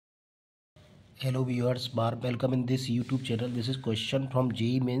Hello viewers, welcome in this YouTube channel. This is question from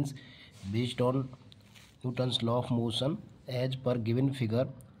JEE Mains based on Newton's law of motion. As per given figure,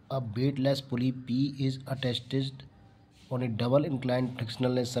 a weightless pulley P is attached on a double inclined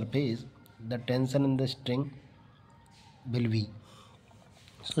frictionless surface. The tension in the string will be.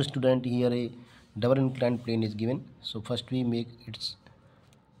 So student, here a double inclined plane is given. So first we make its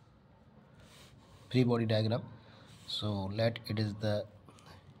free body diagram. So let it is the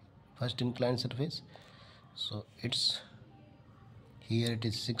first inclined surface. So it's here it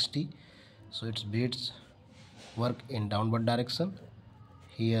is 60, so its weights work in downward direction.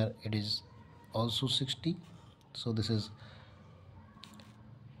 Here it is also 60, so this is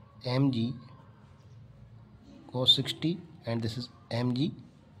mg cos 60 and this is mg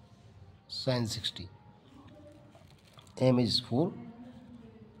sin 60. M is 4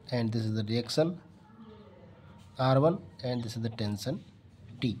 and this is the reaction R1 and this is the tension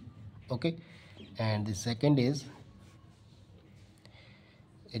T. Okay, and the second is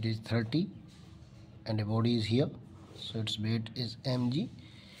it is 30 and a body is here, so its weight is mg.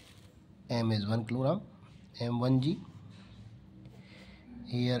 M is 1 kilogram, m1g.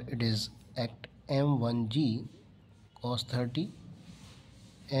 Here it is at m1g cos 30,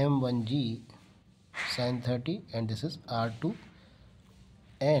 m1g sin 30, and this is R2,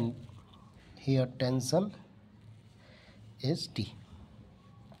 and here tension is T.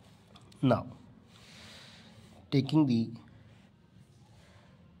 Now taking the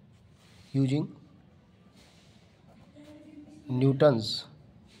using Newton's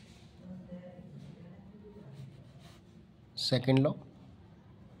second law,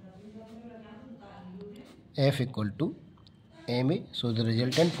 F equal to ma. So the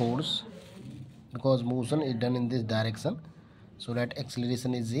resultant force, because motion is done in this direction, so that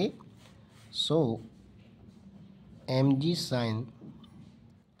acceleration is a, so mg sin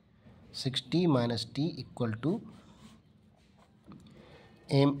 60 minus t equal to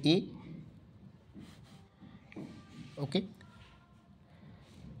ma. Okay,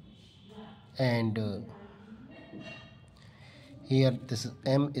 and here this is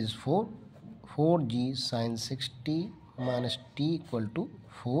m is 4g sin 60 minus t equal to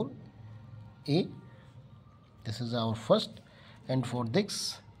 4a. This is our first, and for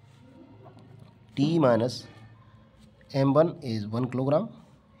this t minus m1 is 1 kilogram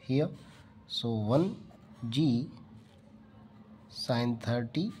here, so 1g sin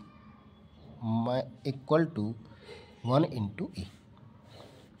 30 equal to 1 into a.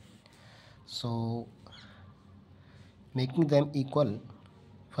 So making them equal,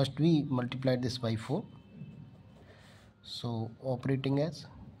 first we multiply this by 4, so operating as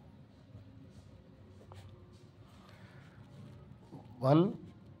 1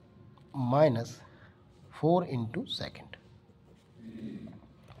 minus 4 into second,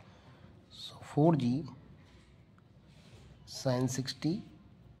 so 4g sin 60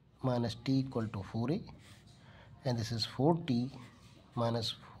 minus t equal to 4a, and this is 4t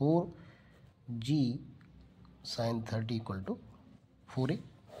minus 4g sin 30 equal to 4a.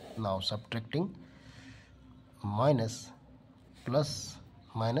 Now subtracting minus plus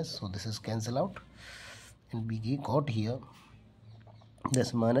minus, so this is cancel out, and we got here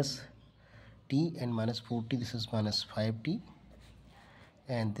this minus t and minus 4t, this is minus 5t,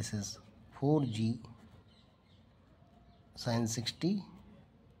 and this is 4g sin 60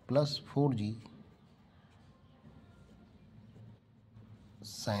 plus 4g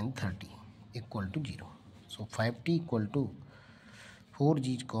sin 30 equal to 0. So 5t equal to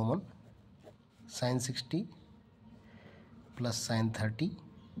 4g is common, sin 60 plus sin 30,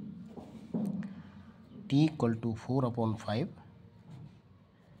 t equal to 4 upon 5,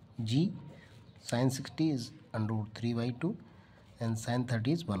 g sin 60 is under root 3 by 2 and sin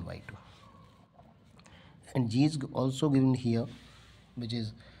 30 is 1 by 2, and g is also given here, which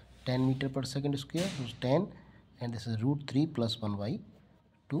is 10 meter per second square, so 10, and this is root 3 plus 1 by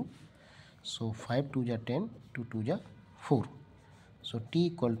 2, so 5 2 ja 10, 2 2 ja 4, so t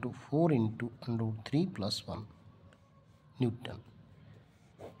equal to 4 into under root 3 plus 1 Newton,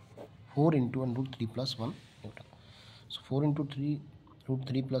 4 into under root 3 plus 1 Newton. So 4 into 3 root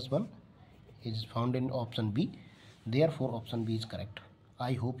 3 plus 1 is found in option B. Therefore option B is correct.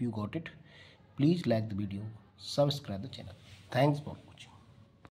 I hope you got it. Please like the video, subscribe the channel. Thanks for